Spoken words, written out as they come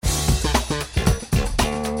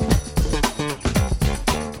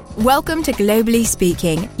Welcome to Globally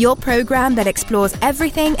Speaking, your program that explores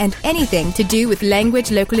everything and anything to do with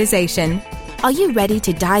language localization. Are you ready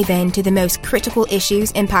to dive into the most critical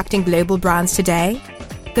issues impacting global brands today?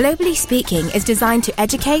 Globally Speaking is designed to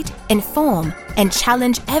educate, inform, and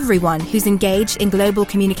challenge everyone who's engaged in global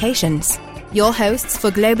communications. Your hosts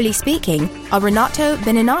for Globally Speaking are Renato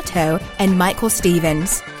Beninato and Michael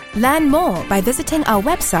Stevens. Learn more by visiting our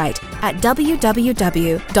website at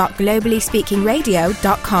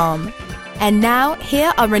www.globallyspeakingradio.com. And now,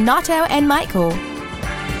 here are Renato and Michael.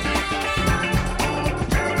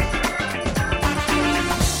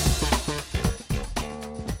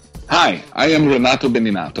 Hi, I am Renato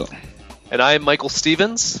Beninato. And I am Michael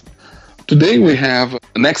Stevens. Today we have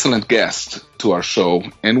an excellent guest to our show,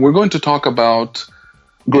 and we're going to talk about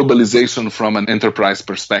globalization from an enterprise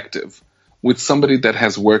perspective with somebody that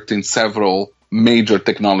has worked in several major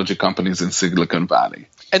technology companies in Silicon Valley.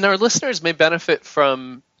 And our listeners may benefit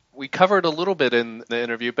from, we covered a little bit in the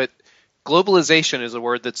interview, but globalization is a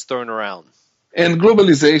word that's thrown around. And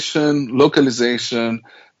globalization, localization,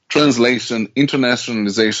 translation,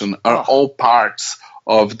 internationalization are all parts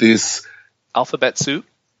of this alphabet soup.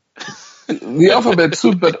 The alphabet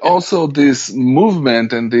soup, but also this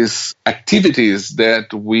movement and these activities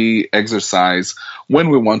that we exercise when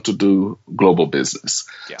we want to do global business.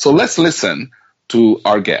 Yeah. So let's listen to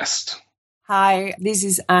our guest. Hi, this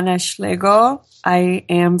is Ana Schlegel. I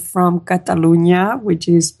am from Catalonia, which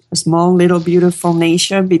is a small, little, beautiful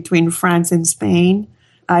nation between France and Spain.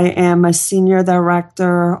 I am a senior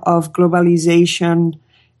director of globalization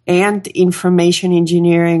and information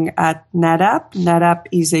engineering at NetApp. NetApp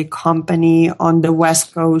is a company on the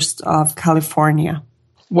west coast of California.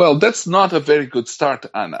 Well, that's not a very good start,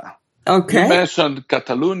 Ana. Okay. You mentioned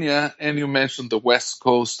Catalonia and you mentioned the west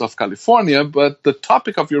coast of California, but the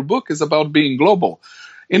topic of your book is about being global.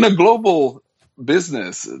 In a global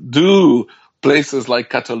business, do places like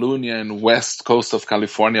Catalonia and west coast of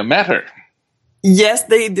California matter? Yes,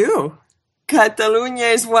 they do. Catalonia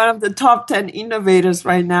is one of the top 10 innovators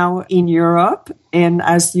right now in Europe. And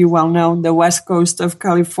as you well know, the west coast of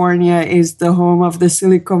California is the home of the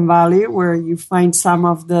Silicon Valley, where you find some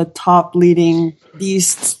of the top leading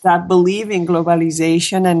beasts that believe in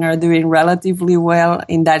globalization and are doing relatively well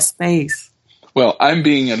in that space. Well, I'm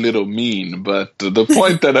being a little mean, but the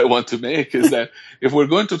point that I want to make is that if we're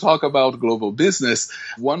going to talk about global business,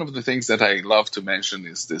 one of the things that I love to mention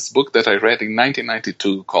is this book that I read in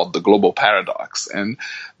 1992 called The Global Paradox. And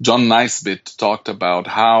John Naisbitt talked about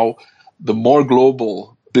how the more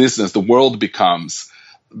global business the world becomes,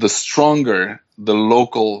 the stronger the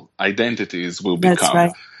local identities will become. That's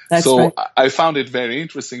right. That's so right. I found it very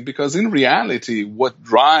interesting because in reality, what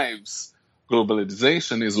drives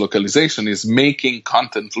globalization is localization, is making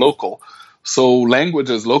content local. So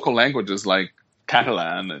local languages like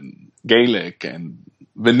Catalan and Gaelic and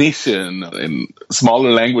Venetian and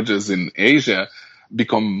smaller languages in Asia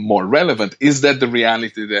become more relevant. Is that the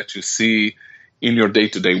reality that you see in your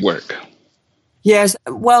day-to-day work? Yes.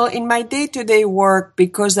 Well, in my day-to-day work,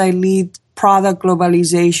 because I lead product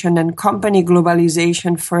globalization and company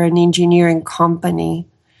globalization for an engineering company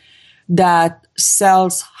that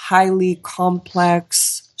sells highly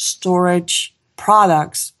complex storage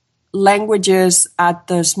products, languages at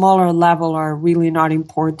the smaller level are really not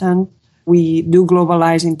important. We do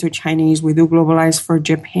globalize into Chinese, we do globalize for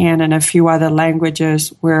Japan and a few other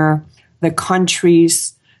languages where the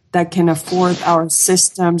countries that can afford our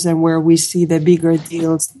systems and where we see the bigger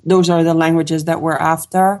deals, those are the languages that we're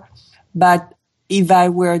after. But if I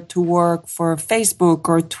were to work for Facebook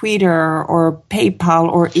or Twitter or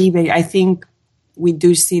PayPal or eBay, I think we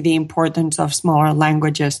do see the importance of smaller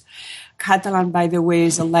languages. Catalan, by the way,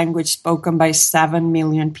 is a language spoken by 7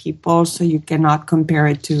 million people, so you cannot compare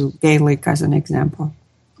it to Gaelic as an example.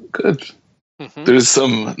 Good. Mm-hmm. There is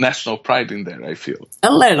some national pride in there, I feel.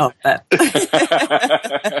 A little bit.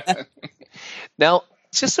 Now,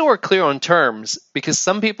 just so we're clear on terms, because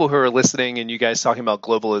some people who are listening and you guys talking about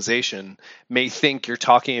globalization may think you're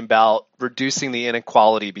talking about reducing the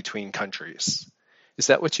inequality between countries. Is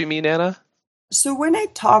that what you mean, Ana? So when I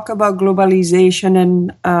talk about globalization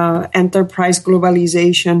and enterprise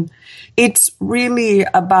globalization, it's really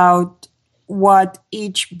about what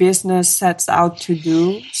each business sets out to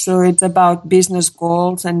do. So it's about business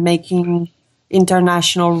goals and making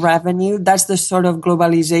international revenue. That's the sort of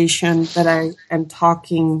globalization that I am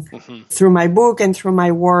talking through my book and through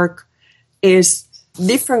my work. Is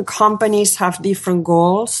different companies have different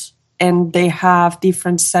goals and they have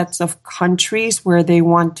different sets of countries where they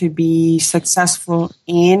want to be successful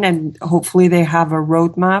in, and hopefully they have a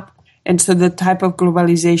roadmap. And so the type of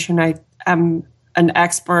globalization I am an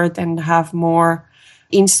expert and have more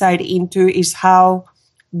insight into is how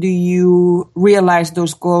do you realize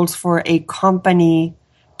those goals for a company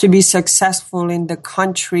to be successful in the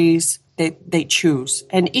countries that they choose.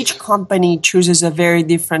 And each company chooses a very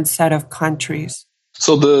different set of countries.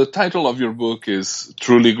 So the title of your book is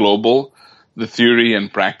Truly Global, The Theory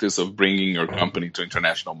and Practice of Bringing Your Company to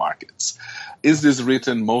International Markets. Is this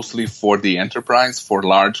written mostly for the enterprise, for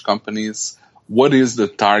large companies? What is the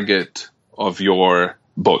target of your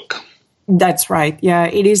book? That's right. Yeah,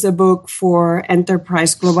 it is a book for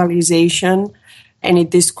enterprise globalization, and it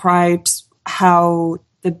describes how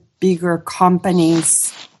the bigger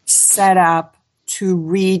companies set up to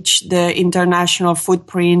reach the international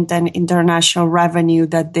footprint and international revenue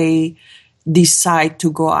that they decide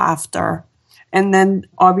to go after. And then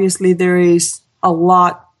obviously there is a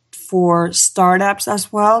lot for startups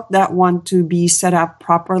as well that want to be set up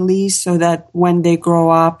properly so that when they grow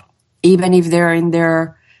up, even if they're in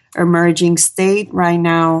their emerging state right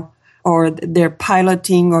now, or they're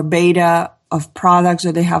piloting or beta of products,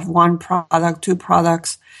 or they have one product, two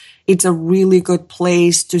products, it's a really good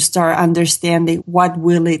place to start understanding what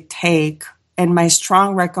will it take. And my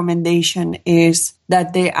strong recommendation is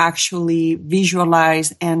that they actually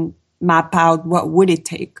visualize and map out what would it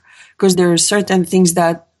take. Because there are certain things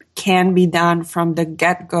that can be done from the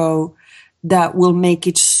get-go that will make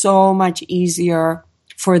it so much easier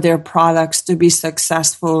for their products to be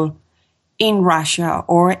successful in Russia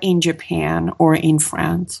or in Japan or in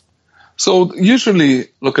France. So usually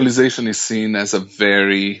localization is seen as a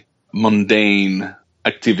very mundane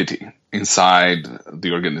activity inside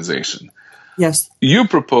the organization. Yes. You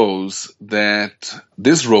propose that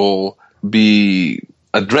this role be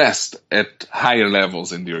addressed at higher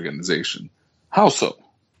levels in the organization. How so?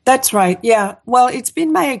 That's right. Yeah. Well, it's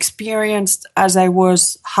been my experience as I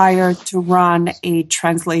was hired to run a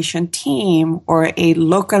translation team or a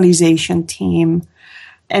localization team.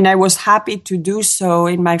 And I was happy to do so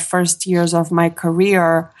in my first years of my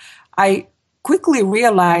career. I quickly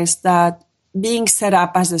realized that being set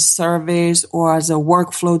up as a service or as a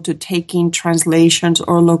workflow to take in translations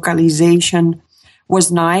or localization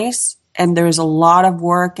was nice. And there's a lot of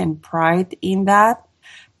work and pride in that.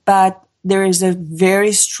 But there is a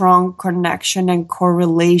very strong connection and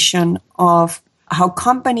correlation of how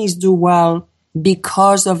companies do well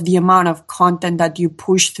because of the amount of content that you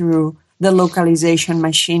push through the localization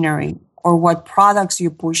machinery, or what products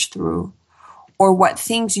you push through, or what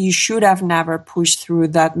things you should have never pushed through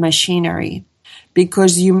that machinery,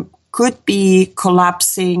 because you could be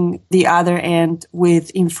collapsing the other end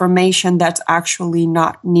with information that's actually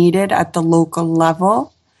not needed at the local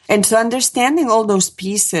level. And so understanding all those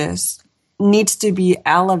pieces needs to be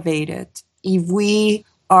elevated. If we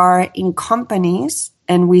are in companies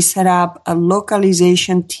and we set up a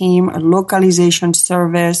localization team, a localization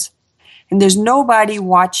service, and there's nobody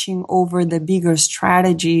watching over the bigger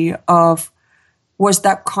strategy of, was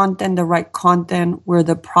that content the right content? Were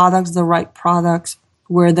the products the right products?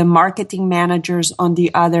 Were the marketing managers on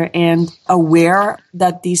the other end aware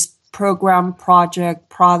that this program, project,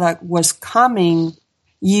 product was coming?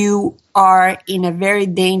 You are in a very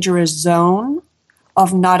dangerous zone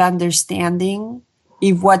of not understanding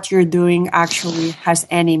if what you're doing actually has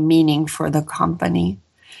any meaning for the company.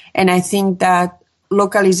 And I think that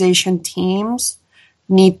localization teams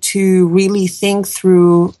need to really think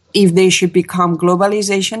through if they should become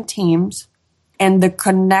globalization teams, and the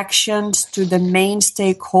connections to the main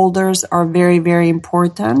stakeholders are very, very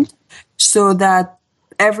important, so that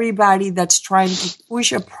everybody that's trying to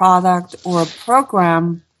push a product or a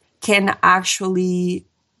program can actually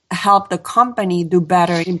help the company do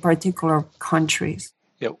better in particular countries.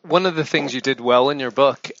 Yeah, one of the things you did well in your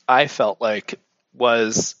book, I felt like,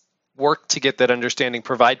 was work to get that understanding,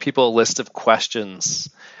 provide people a list of questions,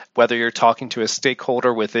 whether you're talking to a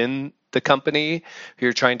stakeholder within the company, who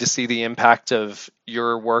you're trying to see the impact of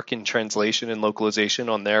your work in translation and localization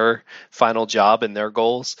on their final job and their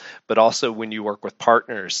goals, but also when you work with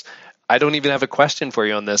partners. I don't even have a question for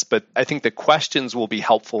you on this, but I think the questions will be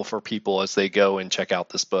helpful for people as they go and check out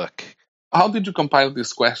this book. How did you compile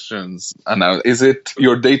these questions, Anna? Is it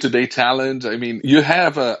your day-to-day challenge? I mean, you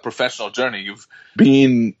have a professional journey. You've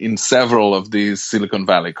been in several of these Silicon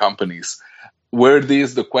Valley companies. Were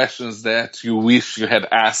these the questions that you wish you had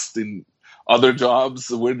asked in other jobs?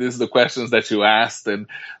 Were these the questions that you asked and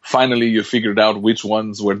finally you figured out which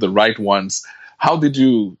ones were the right ones? How did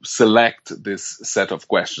you select this set of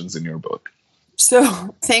questions in your book?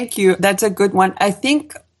 So, thank you. That's a good one. I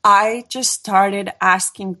think I just started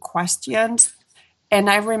asking questions, and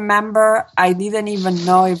I remember I didn't even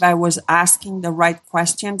know if I was asking the right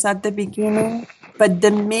questions at the beginning. But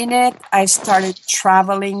the minute I started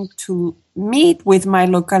traveling to meet with my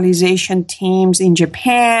localization teams in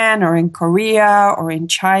Japan or in Korea or in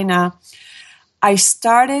China, I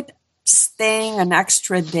started staying an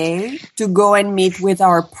extra day to go and meet with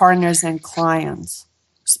our partners and clients,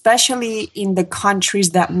 especially in the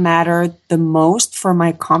countries that mattered the most for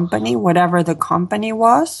my company, whatever the company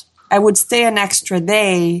was. I would stay an extra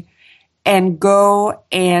day and go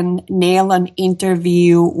and nail an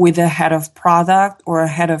interview with a head of product or a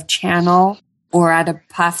head of channel or at a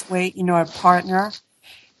pathway, a partner.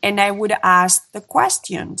 And I would ask the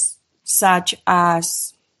questions such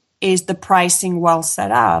as, is the pricing well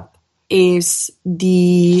set up? Is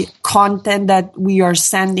the content that we are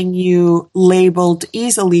sending you labeled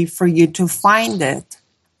easily for you to find it?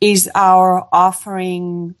 Is our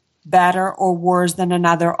offering better or worse than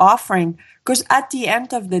another offering? Because at the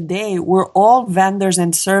end of the day, we're all vendors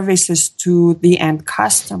and services to the end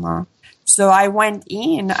customer. So I went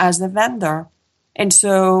in as a vendor. And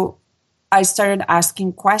so I started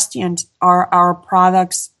asking questions. Are our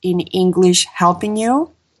products in English helping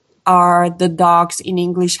you? Are the docs in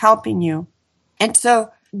English helping you? And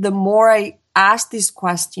so the more I asked these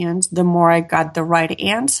questions, the more I got the right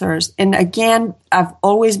answers. And again, I've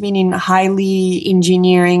always been in highly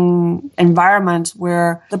engineering environments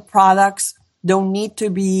where the products don't need to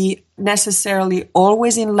be necessarily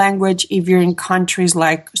always in language if you're in countries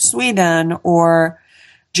like Sweden or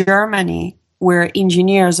Germany, where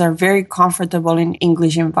engineers are very comfortable in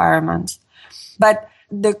English environments. But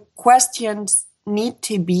the questions need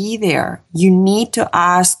to be there. You need to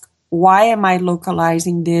ask, why am I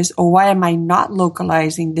localizing this or why am I not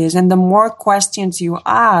localizing this? And the more questions you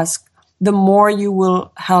ask, the more you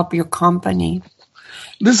will help your company.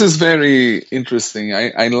 This is very interesting.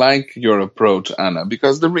 I like your approach, Anna,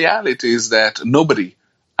 because the reality is that nobody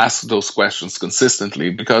asks those questions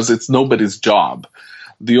consistently because it's nobody's job.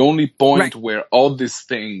 The only point where all these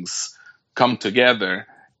things come together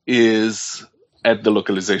is at the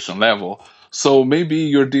localization level. So maybe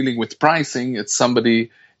you're dealing with pricing. It's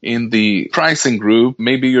somebody in the pricing group.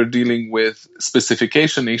 Maybe you're dealing with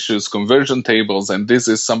specification issues, conversion tables, and this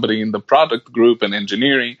is somebody in the product group and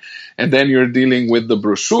engineering. And then you're dealing with the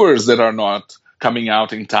brochures that are not coming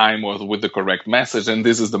out in time or with the correct message, and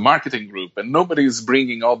this is the marketing group. And nobody is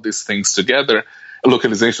bringing all these things together.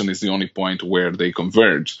 Localization is the only point where they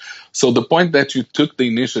converge. So the point that you took the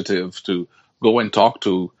initiative to go and talk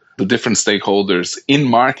to the different stakeholders in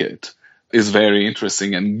market is very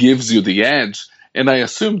interesting and gives you the edge. And I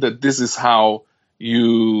assume that this is how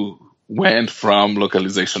you went from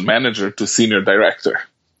localization manager to senior director.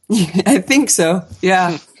 I think so.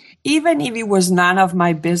 Yeah. Even if it was none of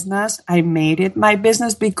my business, I made it my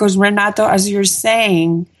business because, Renato, as you're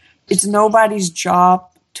saying, it's nobody's job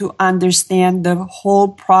to understand the whole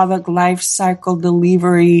product life cycle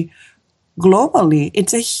delivery globally.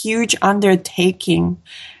 It's a huge undertaking.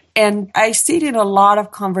 And I sit in a lot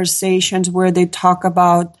of conversations where they talk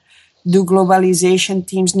about, do globalization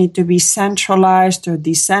teams need to be centralized or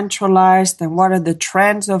decentralized? And what are the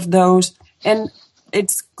trends of those? And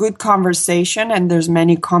it's good conversation. And there's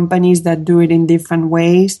many companies that do it in different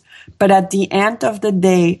ways. But at the end of the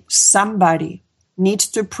day, somebody needs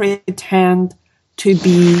to pretend to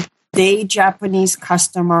be the Japanese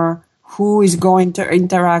customer who is going to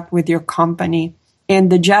interact with your company.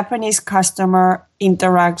 And the Japanese customer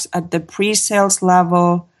interacts at the pre-sales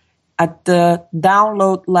level, at the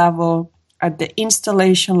download level, at the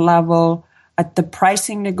installation level, at the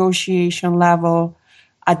pricing negotiation level,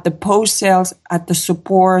 at the post-sales, at the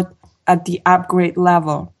support, at the upgrade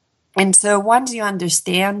level. And so once you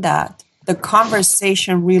understand that, the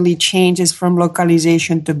conversation really changes from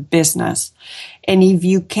localization to business. And if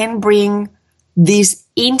you can bring this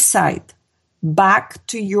insight back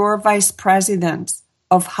to your vice presidents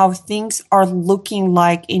of how things are looking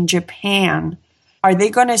like in Japan, are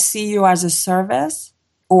they going to see you as a service,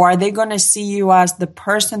 or are they going to see you as the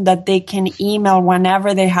person that they can email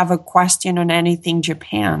whenever they have a question on anything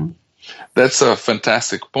Japan? That's a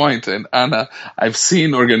fantastic point. And Anna, I've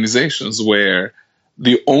seen organizations where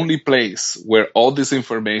the only place where all this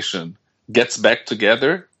information gets back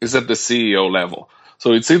together is at the CEO level.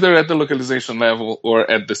 So it's either at the localization level or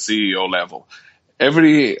at the CEO level.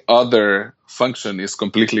 Every other function is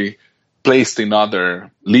completely placed in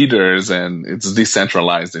other leaders and it's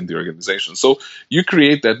decentralized in the organization. So you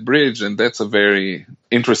create that bridge, and that's a very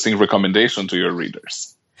interesting recommendation to your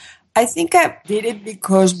readers. I think I did it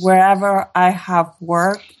because wherever I have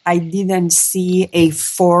worked, I didn't see a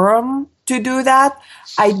forum to do that.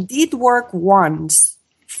 I did work once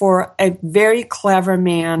for a very clever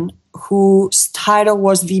man whose title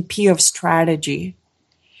was VP of Strategy.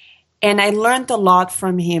 And I learned a lot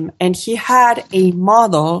from him. And he had a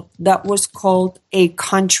model that was called a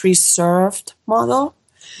country served model,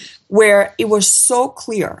 where it was so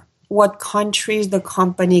clear what countries the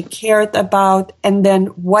company cared about, and then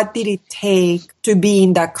what did it take to be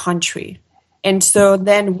in that country. And so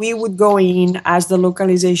then we would go in as the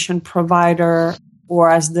localization provider, or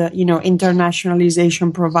as the,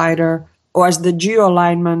 internationalization provider, or as the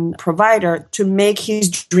geo-alignment provider to make his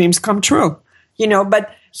dreams come true.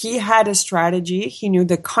 But he had a strategy. He knew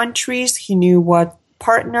the countries, he knew what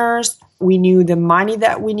partners, we knew the money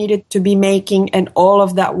that we needed to be making, and all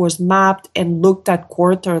of that was mapped and looked at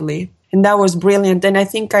quarterly. And that was brilliant. And I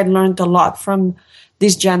think I learned a lot from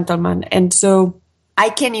this gentleman. And so I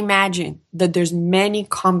can imagine that there's many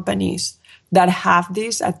companies that have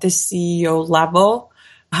this at the CEO level.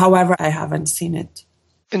 However, I haven't seen it.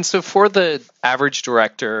 And so for the average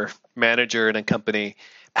director, manager in a company,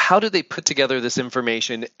 how do they put together this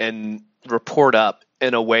information and report up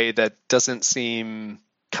in a way that doesn't seem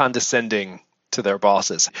condescending to their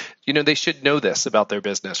bosses? They should know this about their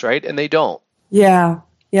business, right? And they don't. Yeah.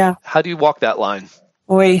 How do you walk that line?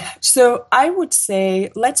 So I would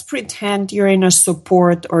say, let's pretend you're in a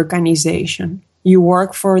support organization. You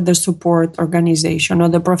work for the support organization or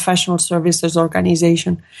the professional services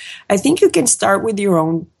organization. I think you can start with your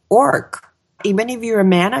own org. Even if you're a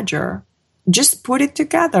manager, just put it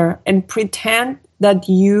together and pretend that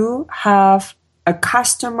you have a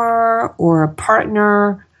customer or a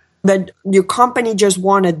partner, that your company just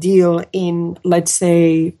won a deal in, let's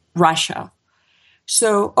say, Russia.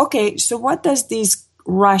 So what does this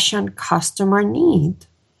Russian customer need?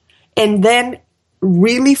 And then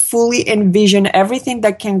really fully envision everything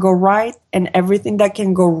that can go right and everything that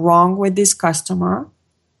can go wrong with this customer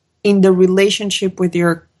in the relationship with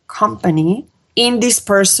your company in this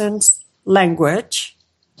person's language,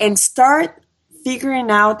 and start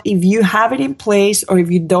figuring out if you have it in place or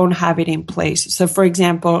if you don't have it in place. So, for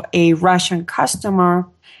example, a Russian customer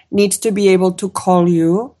needs to be able to call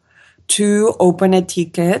you to open a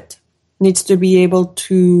ticket, needs to be able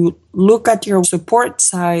to look at your support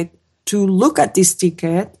site to look at this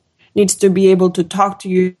ticket, needs to be able to talk to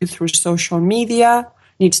you through social media,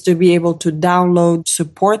 needs to be able to download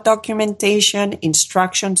support documentation,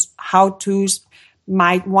 instructions, how-tos,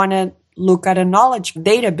 might want to look at a knowledge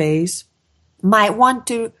database, might want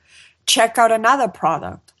to check out another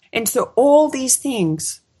product. And so all these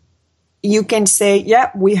things, you can say,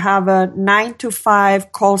 we have a 9 to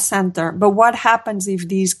 5 call center. But what happens if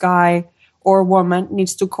this guy or woman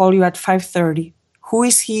needs to call you at 5:30? Who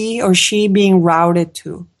is he or she being routed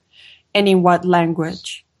to? And in what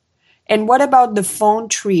language? And what about the phone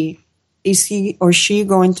tree? Is he or she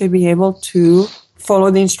going to be able to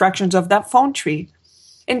follow the instructions of that phone tree?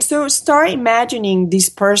 And so start imagining this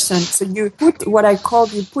person. So you put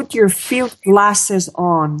you put your field glasses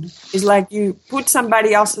on. It's like you put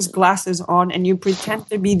somebody else's glasses on and you pretend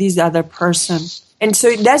to be this other person. And so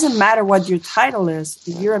it doesn't matter what your title is.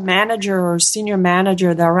 If you're a manager or senior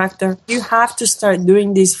manager, director, you have to start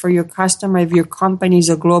doing this for your customer if your company is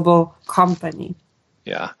a global company.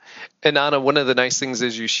 Yeah. And Anna, one of the nice things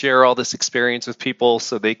is you share all this experience with people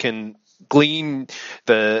so they can glean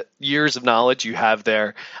the years of knowledge you have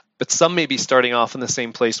there, but some may be starting off in the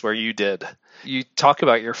same place where you did. You talk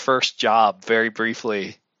about your first job very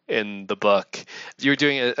briefly in the book. You were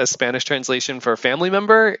doing a Spanish translation for a family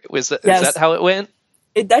member. Is that how it went?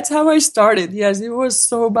 That's how I started. Yes, it was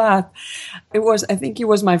so bad. I think it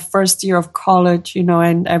was my first year of college,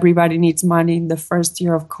 and everybody needs money in the first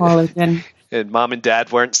year of college. And mom and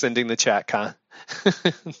dad weren't sending the check, huh?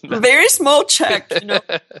 Very small check,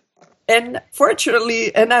 And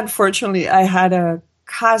fortunately and unfortunately, I had a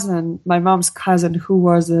cousin, my mom's cousin, who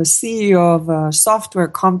was a CEO of a software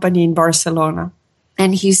company in Barcelona.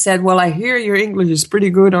 And he said, well, I hear your English is pretty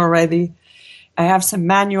good already. I have some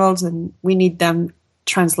manuals and we need them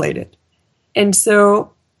translated. And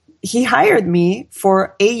so he hired me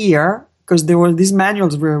for a year because these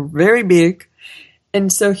manuals were very big.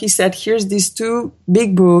 And so he said, here's these 2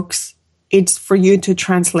 big books. It's for you to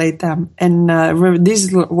translate them. And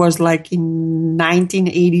this was like in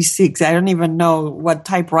 1986. I don't even know what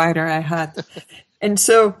typewriter I had. And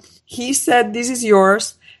so he said, this is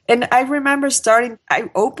yours. And I remember I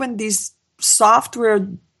opened these software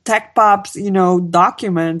TechPops,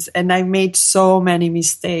 documents, and I made so many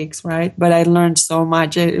mistakes, right? But I learned so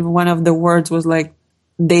much. One of the words was like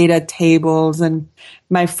data tables. And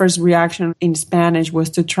my first reaction in Spanish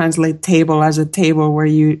was to translate table as a table where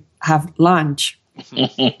you have lunch.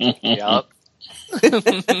 Yep.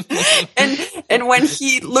 and when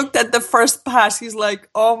he looked at the first pass, he's like,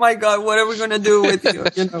 "Oh my God, what are we going to do with you?"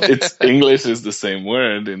 You know, it's English is the same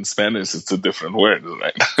word. In Spanish, it's a different word,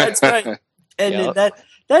 right? That's right. And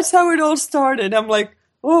that's how it all started. I'm like,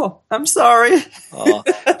 "Oh, I'm sorry." Oh,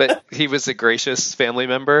 but he was a gracious family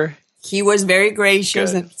member. He was very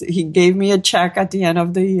gracious, and he gave me a check at the end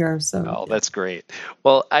of the year. So, that's great.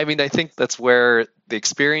 Well, I mean, I think that's where the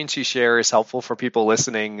experience you share is helpful for people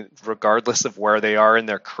listening, regardless of where they are in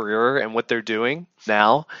their career and what they're doing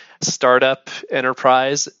now. Startup,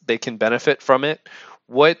 enterprise, they can benefit from it.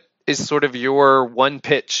 What is sort of your one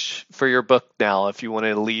pitch for your book now, if you want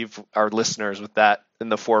to leave our listeners with that in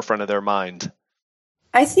the forefront of their mind?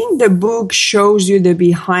 I think the book shows you the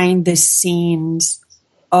behind the scenes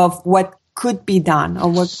of what could be done or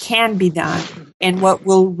what can be done and what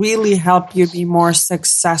will really help you be more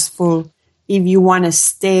successful if you want to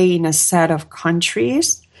stay in a set of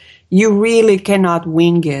countries. You really cannot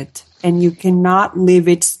wing it, and you cannot leave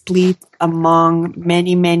it split among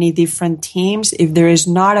many, many different teams if there is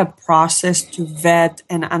not a process to vet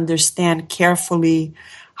and understand carefully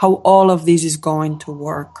how all of this is going to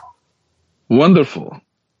work. Wonderful.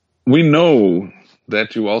 We know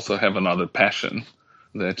that you also have another passion,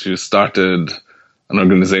 that you started an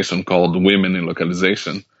organization called Women in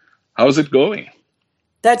Localization. How is it going?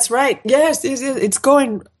 That's right. Yes, it's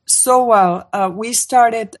going so well. We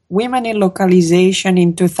started Women in Localization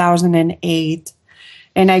in 2008,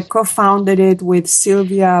 and I co-founded it with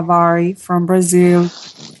Silvia Avari from Brazil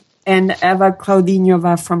and Eva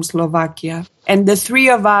Klaudinova from Slovakia. And the three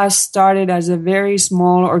of us started as a very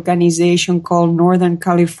small organization called Northern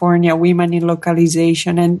California Women in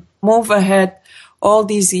Localization, and move ahead. All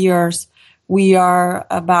these years, we are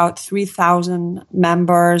about 3,000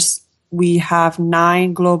 members. We have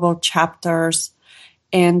 9 global chapters,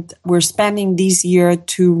 and we're spending this year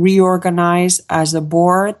to reorganize as a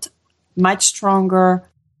board, much stronger,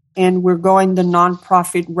 and we're going the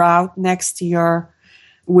nonprofit route next year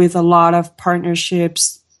with a lot of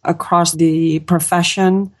partnerships across the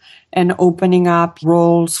profession and opening up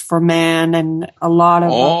roles for men and a lot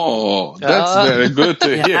of... Oh, that's very good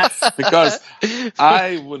to hear. Because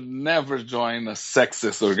I would never join a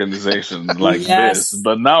sexist organization like this,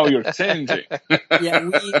 but now you're changing. Yeah,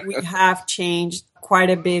 we have changed quite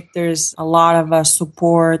a bit. There's a lot of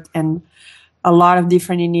support and a lot of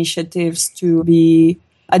different initiatives to be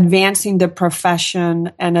advancing the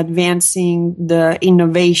profession and advancing the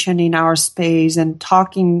innovation in our space and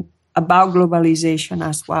talking about globalization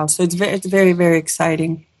as well. So it's very, very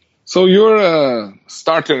exciting. So you're a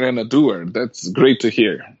starter and a doer. That's great to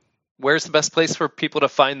hear. Where's the best place for people to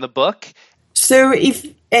find the book? So if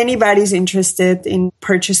anybody's interested in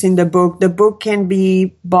purchasing the book can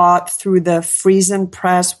be bought through the Friesen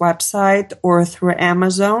Press website or through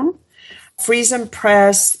Amazon. Friesen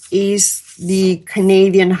Press is the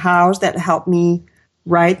Canadian house that helped me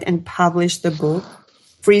write and publish the book.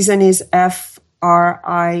 Friesen is FRIESEN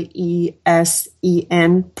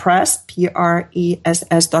Press,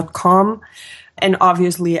 PRESS.com. And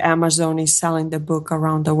obviously Amazon is selling the book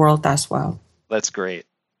around the world as well. That's great.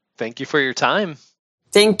 Thank you for your time.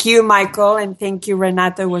 Thank you, Michael, and thank you,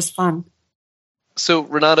 Renato. It was fun. So,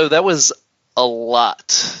 Renato, that was a lot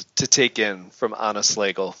to take in from Anna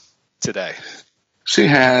Schlegel today. She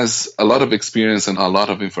has a lot of experience and a lot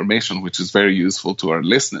of information, which is very useful to our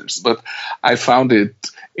listeners. But I found it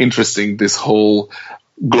interesting, this whole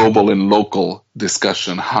global and local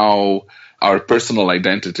discussion, how our personal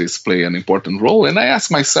identities play an important role. And I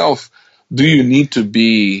ask myself, do you need to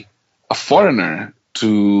be a foreigner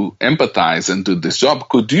to empathize and do this job?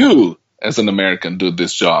 Could you, as an American, do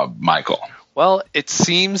this job, Michael? Well, it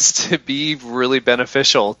seems to be really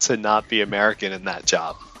beneficial to not be American in that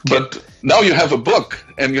job. But now you have a book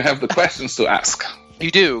and you have the questions to ask. You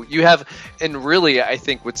do. You have, and really, I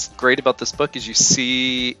think what's great about this book is you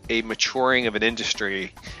see a maturing of an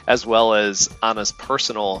industry as well as Anna's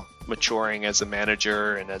personal maturing as a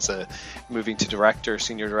manager and as a moving to director,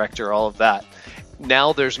 senior director, all of that.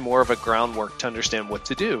 Now there's more of a groundwork to understand what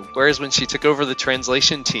to do. Whereas when she took over the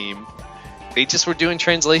translation team, they just were doing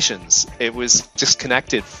translations. It was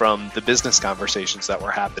disconnected from the business conversations that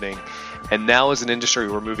were happening. And now as an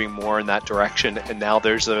industry, we're moving more in that direction. And now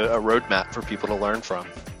there's a roadmap for people to learn from.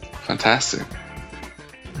 Fantastic.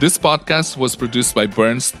 This podcast was produced by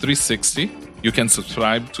Burns 360. You can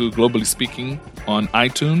subscribe to Globally Speaking on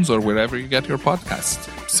iTunes or wherever you get your podcasts.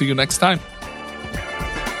 See you next time.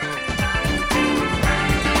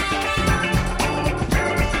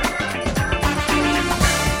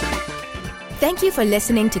 Thank you for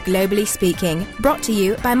listening to Globally Speaking, brought to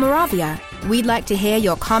you by Moravia. We'd like to hear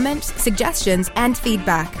your comments, suggestions, and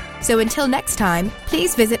feedback. So until next time,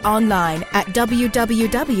 please visit online at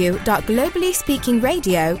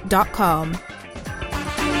www.globallyspeakingradio.com.